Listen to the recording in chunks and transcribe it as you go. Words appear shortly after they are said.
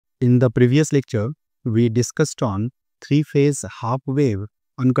In the previous lecture, we discussed on three-phase half-wave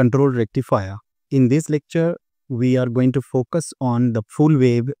uncontrolled rectifier. In this lecture, we are going to focus on the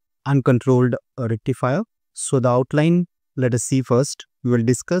full-wave uncontrolled rectifier. So the outline, let us see first. We will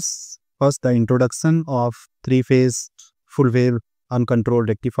discuss first the introduction of three-phase full-wave uncontrolled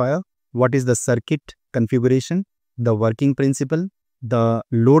rectifier. What is the circuit configuration, the working principle, the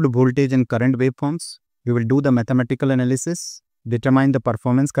load voltage and current waveforms. We will do the mathematical analysis, determine the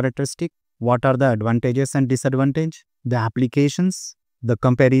performance characteristic, what are the advantages and disadvantages, the applications, the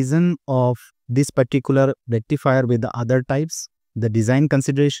comparison of this particular rectifier with the other types, the design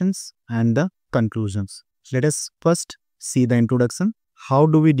considerations, and the conclusions. Let us first see the introduction. How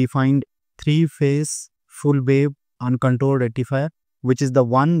do we define three-phase full-wave uncontrolled rectifier, which is the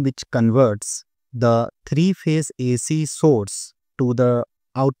one which converts the three-phase AC source to the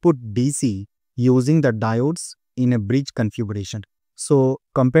output DC using the diodes in a bridge configuration. So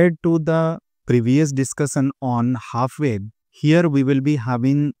compared to the previous discussion on half-wave, here we will be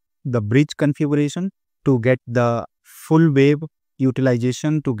having the bridge configuration to get the full wave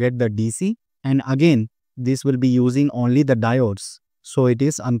utilization to get the DC, and again this will be using only the diodes, so it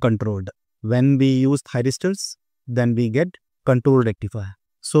is uncontrolled. When we use thyristors, then we get controlled rectifier.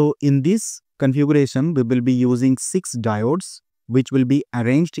 So in this configuration, we will be using 6 diodes which will be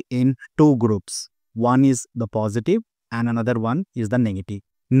arranged in 2 groups. One is the positive and another one is the negative.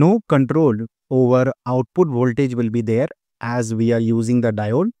 No control over output voltage will be there as we are using the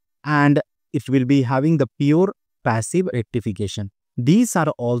diode, and it will be having the pure passive rectification. These are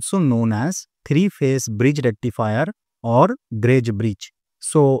also known as three-phase bridge rectifier or Gauge bridge.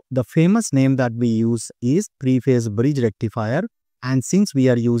 So the famous name that we use is three-phase bridge rectifier, and since we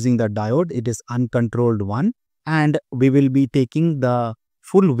are using the diode, it is uncontrolled one, and we will be taking the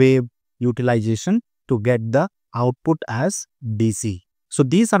full wave utilization to get the output as DC. So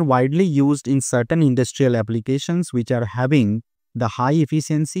these are widely used in certain industrial applications which are having the high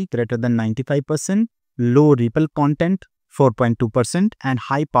efficiency greater than 95%, low ripple content 4.2%, and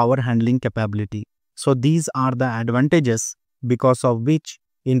high power handling capability. So these are the advantages because of which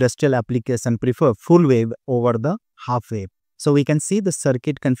industrial application prefer full wave over the half wave. So we can see the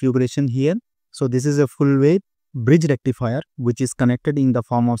circuit configuration here. So this is a full wave bridge rectifier which is connected in the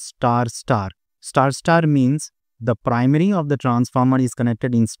form of star-star. Star-star means the primary of the transformer is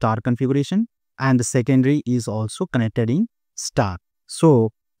connected in star configuration and the secondary is also connected in star.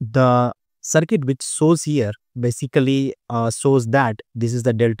 So the circuit which shows here basically shows that this is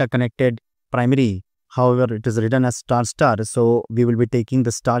the delta connected primary. However, it is written as star-star. So we will be taking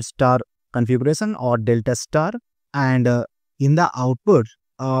the star-star configuration or delta star, and in the output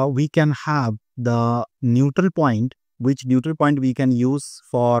we can have the neutral point, which neutral point we can use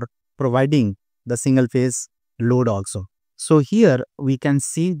for providing the single phase load also. So here we can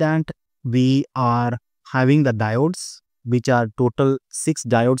see that we are having the diodes, which are total 6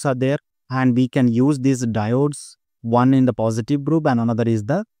 diodes are there, and we can use these diodes, one in the positive group and another is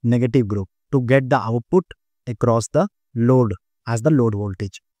the negative group, to get the output across the load as the load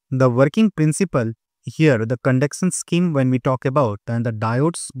voltage. The working principle here, the conduction scheme when we talk about, then the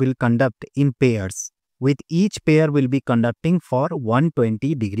diodes will conduct in pairs, with each pair will be conducting for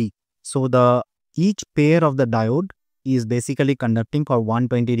 120 degree. So the each pair of the diode is basically conducting for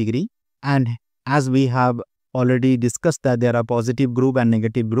 120 degree, and as we have already discussed that there are positive group and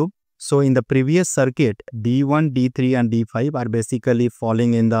negative group. So in the previous circuit, D1, D3 and D5 are basically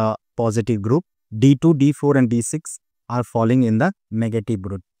falling in the positive group. D2, D4 and D6 are falling in the negative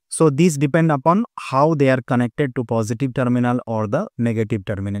group. So these depend upon how they are connected to positive terminal or the negative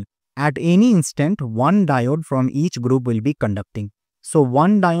terminal. At any instant, one diode from each group will be conducting. So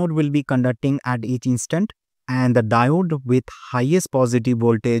one diode will be conducting at each instant, and the diode with highest positive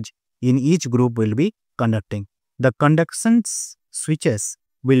voltage in each group will be conducting. The conduction switches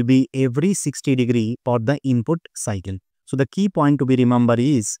will be every 60 degree for the input cycle. So the key point to be remembered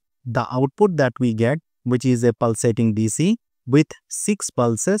is the output that we get, which is a pulsating DC with 6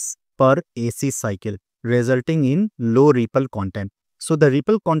 pulses per AC cycle, resulting in low ripple content. So the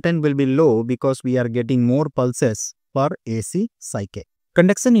ripple content will be low because we are getting more pulses per AC cycle.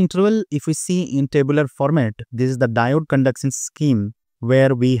 Conduction interval, if we see in tabular format, this is the diode conduction scheme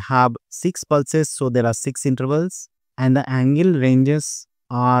where we have 6 pulses, so there are 6 intervals, and the angle ranges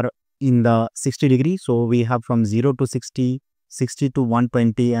are in the 60 degree. So we have from 0 to 60, 60 to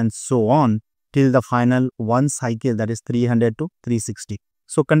 120 and so on till the final one cycle, that is 300 to 360.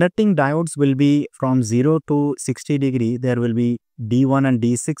 So conducting diodes will be from 0 to 60 degree. There will be D1 and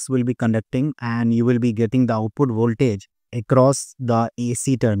D6 will be conducting, and you will be getting the output voltage across the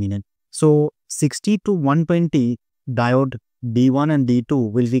AC terminal. So 60 to 120 diode D1 and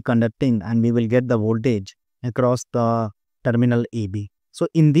D2 will be conducting, and we will get the voltage across the terminal AB. So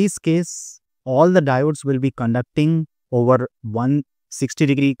in this case, all the diodes will be conducting over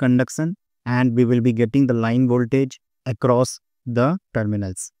 160-degree conduction, and we will be getting the line voltage across the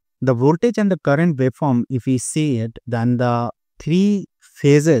terminals. The voltage and the current waveform, if we see it, then the three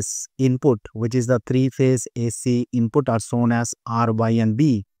phases input, which is the three-phase AC input, are shown as R, Y, and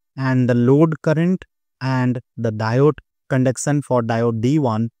B, and the load current and the diode conduction for diode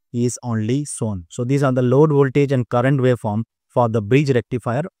D1 is only shown. So these are the load voltage and current waveform for the bridge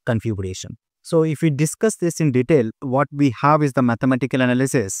rectifier configuration. So if we discuss this in detail, what we have is the mathematical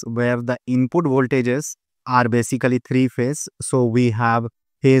analysis where the input voltages are basically three-phase. So we have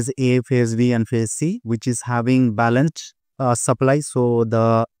phase A, phase B, and phase C, which is having balanced supply. So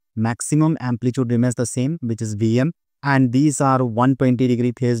the maximum amplitude remains the same, which is Vm, and these are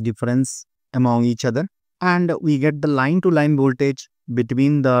 120-degree phase difference among each other. And we get the line-to-line voltage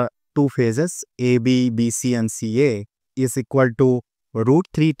between the two phases AB, BC, and CA is equal to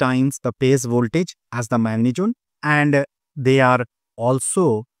 √3 times the phase voltage as the magnitude, and they are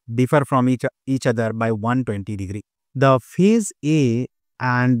also differ from each other by 120-degree. The phase A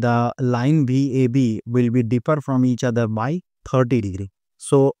and the line VAB will be differ from each other by 30-degree.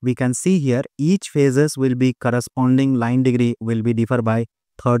 So we can see here each phases will be corresponding line degree will be differ by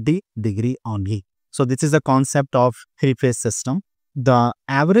 30-degree only. So this is the concept of three-phase system. The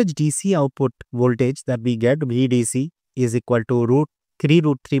average DC output voltage that we get, VDC, is equal to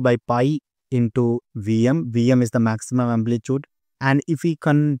 √3 by pi into Vm. Vm is the maximum amplitude. And if we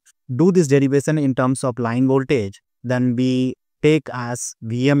can do this derivation in terms of line voltage, then we take as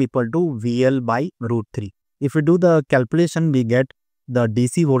Vm equal to VL by √3. If we do the calculation, we get the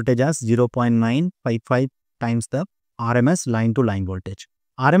DC voltage as 0.955 times the RMS line to line voltage.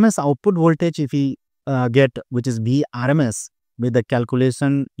 RMS output voltage, if we get, which is VRMS, with the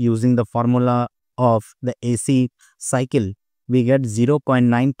calculation using the formula of the AC cycle, we get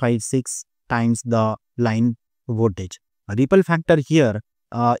 0.956 times the line voltage. A ripple factor here,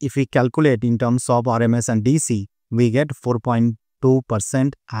 if we calculate in terms of RMS and DC, we get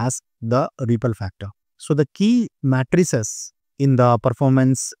 4.2% as the ripple factor. So the key matrices in the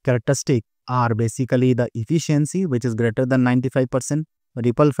performance characteristic are basically the efficiency, which is greater than 95%.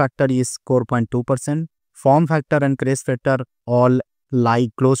 Ripple factor is 4.2%. Form factor and crash factor all lie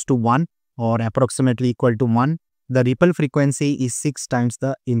close to 1 or approximately equal to 1. The ripple frequency is 6 times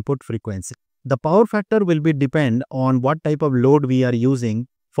the input frequency. The power factor will be depend on what type of load we are using.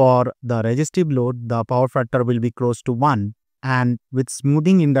 For the resistive load, the power factor will be close to 1, and with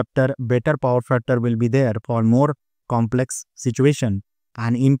smoothing inductor, better power factor will be there for more complex situation,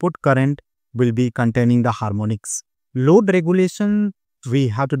 and input current will be containing the harmonics. Load regulation we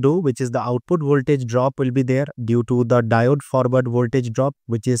have to do, which is the output voltage drop will be there due to the diode forward voltage drop,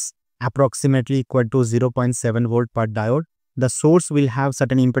 which is approximately equal to 0.7 volt per diode. The source will have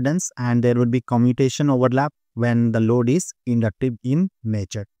certain impedance, and there will be commutation overlap when the load is inductive in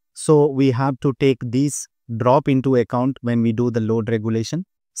nature. So we have to take these drop into account when we do the load regulation.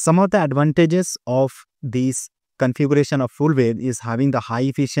 Some of the advantages of this configuration of full wave is having the high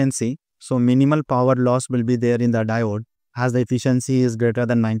efficiency. So minimal power loss will be there in the diode as the efficiency is greater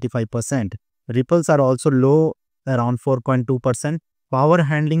than 95%. Ripples are also low, around 4.2%. Power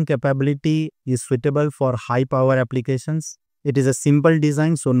handling capability is suitable for high power applications. It is a simple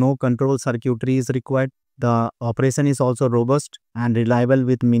design, so no control circuitry is required. The operation is also robust and reliable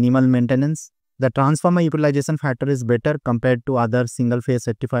with minimal maintenance. The transformer utilization factor is better compared to other single phase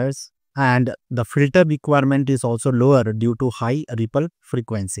rectifiers, and the filter requirement is also lower due to high ripple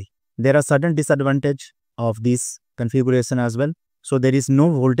frequency. There are certain disadvantages of this configuration as well. So there is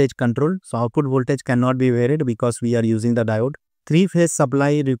no voltage control. So output voltage cannot be varied because we are using the diode. Three-phase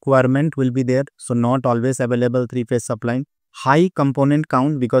supply requirement will be there. So not always available three-phase supply. High component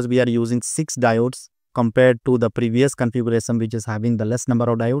count because we are using 6 diodes compared to the previous configuration, which is having the less number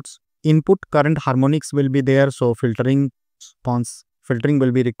of diodes. Input current harmonics will be there. So filtering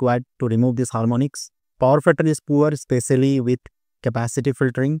will be required to remove these harmonics. Power factor is poor, especially with capacitive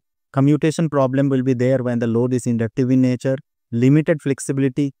filtering. Commutation problem will be there when the load is inductive in nature. Limited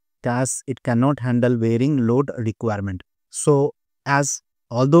flexibility as it cannot handle varying load requirement. So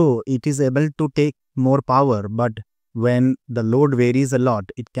although it is able to take more power, but when the load varies a lot,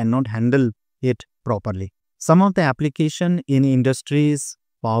 it cannot handle it properly. Some of the application in industries,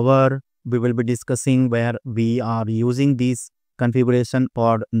 power, we will be discussing where we are using these configuration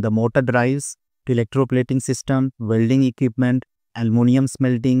for the motor drives, electroplating system, welding equipment, aluminum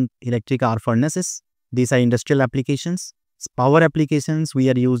smelting, electric arc furnaces. These are industrial applications. Power applications we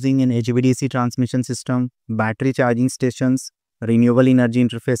are using in HVDC transmission system, battery charging stations, renewable energy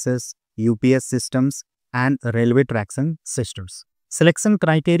interfaces, UPS systems, and railway traction systems. Selection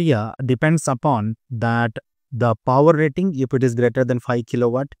criteria depends upon that the power rating, if it is greater than 5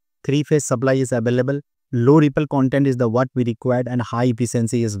 kilowatt, three-phase supply is available, low ripple content is the what we required, and high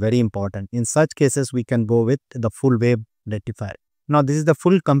efficiency is very important. In such cases, we can go with the full wave rectifier. Now, this is the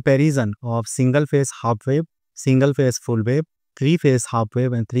full comparison of single phase half wave, single phase full wave, three-phase half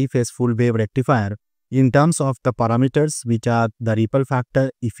wave, and three-phase full wave rectifier in terms of the parameters, which are the ripple factor,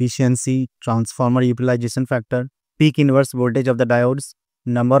 efficiency, transformer utilization factor, peak inverse voltage of the diodes,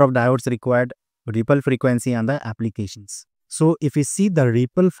 number of diodes required, ripple frequency, and the applications. So, if we see the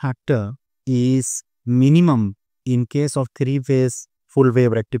ripple factor is minimum in case of three-phase full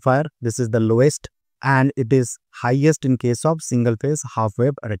wave rectifier, this is the lowest, and it is highest in case of single phase half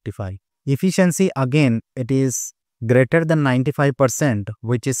wave rectifier. Efficiency, again, it is greater than 95%,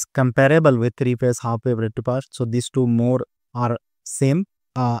 which is comparable with three-phase half wave rectifier. So these two more are same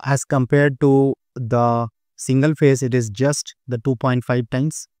as compared to the single phase. It is just the 2.5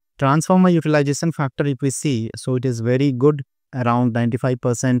 times. Transformer utilization factor, if we see, so it is very good, around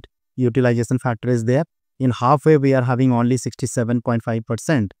 95% utilization factor is there. In half wave, we are having only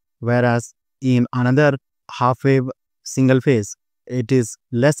 67.5%, whereas in another half wave single phase, it is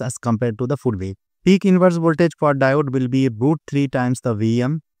less as compared to the full wave. Peak inverse voltage for diode will be √3 times the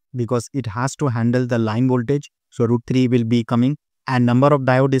VM because it has to handle the line voltage. So √3 will be coming, and number of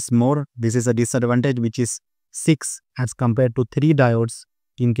diode is more. This is a disadvantage, which is 6 as compared to 3 diodes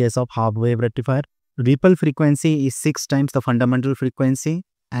in case of half wave rectifier. Ripple frequency is 6 times the fundamental frequency,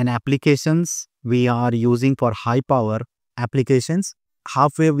 and applications we are using for high power applications.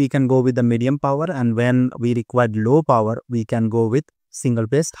 Half wave we can go with the medium power, and when we require low power, we can go with single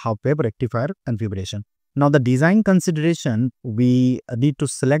phase half wave rectifier configuration. Now the design consideration, we need to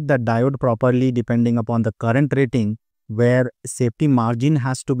select the diode properly depending upon the current rating, where safety margin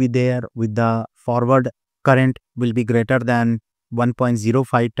has to be there with the forward current will be greater than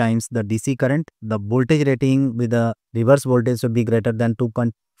 1.05 times the DC current. The voltage rating with the reverse voltage should be greater than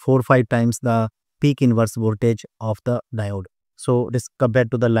 2.45 times the peak inverse voltage of the diode. So this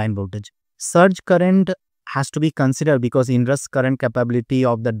compared to the line voltage. Surge current has to be considered because inverse current capability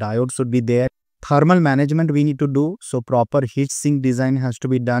of the diode should be there. Thermal management we need to do. So proper heat sink design has to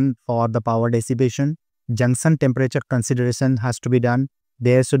be done for the power dissipation. Junction temperature consideration has to be done.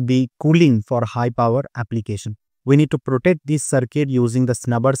 There should be cooling for high power application. We need to protect this circuit using the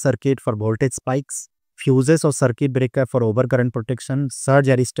snubber circuit for voltage spikes, fuses or circuit breaker for overcurrent protection, surge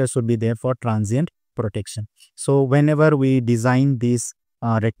arrestor should be there for transient protection. So whenever we design this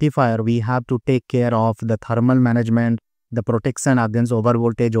rectifier, we have to take care of the thermal management, the protection against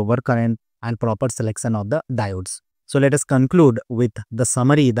overvoltage, overcurrent, and proper selection of the diodes. So let us conclude with the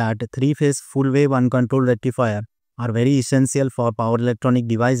summary that three-phase full-wave uncontrolled rectifier are very essential for power electronic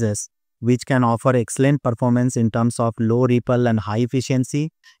devices, which can offer excellent performance in terms of low ripple and high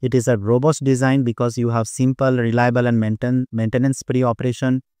efficiency. It is a robust design because you have simple, reliable, and maintenance-free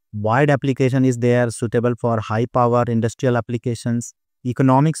operation. Wide application is there, suitable for high power industrial applications.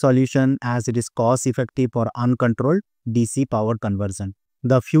 Economic solution as it is cost effective for uncontrolled DC power conversion.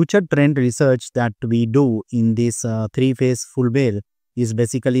 The future trend research that we do in this three-phase full wave is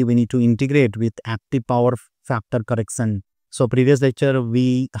basically we need to integrate with active power factor correction. So previous lecture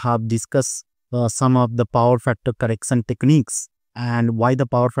we have discussed some of the power factor correction techniques and why the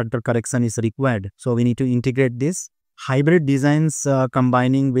power factor correction is required. So we need to integrate this. Hybrid designs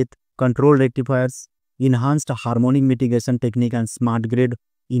combining with control rectifiers, enhanced harmonic mitigation technique, and smart grid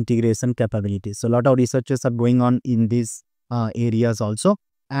integration capabilities. So a lot of researches are going on in these areas also.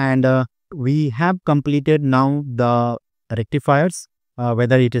 And we have completed now the rectifiers,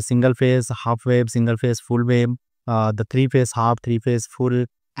 whether it is single phase, half wave, single phase, full wave, the three-phase half, three-phase full,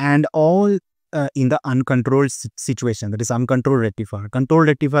 and all in the uncontrolled situation, that is uncontrolled rectifier. Controlled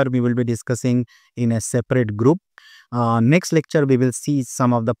rectifier we will be discussing in a separate group. Next lecture we will see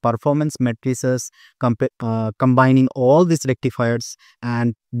some of the performance matrices combining all these rectifiers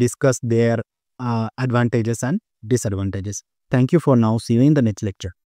and discuss their advantages and disadvantages. Thank you for now. See you in the next lecture.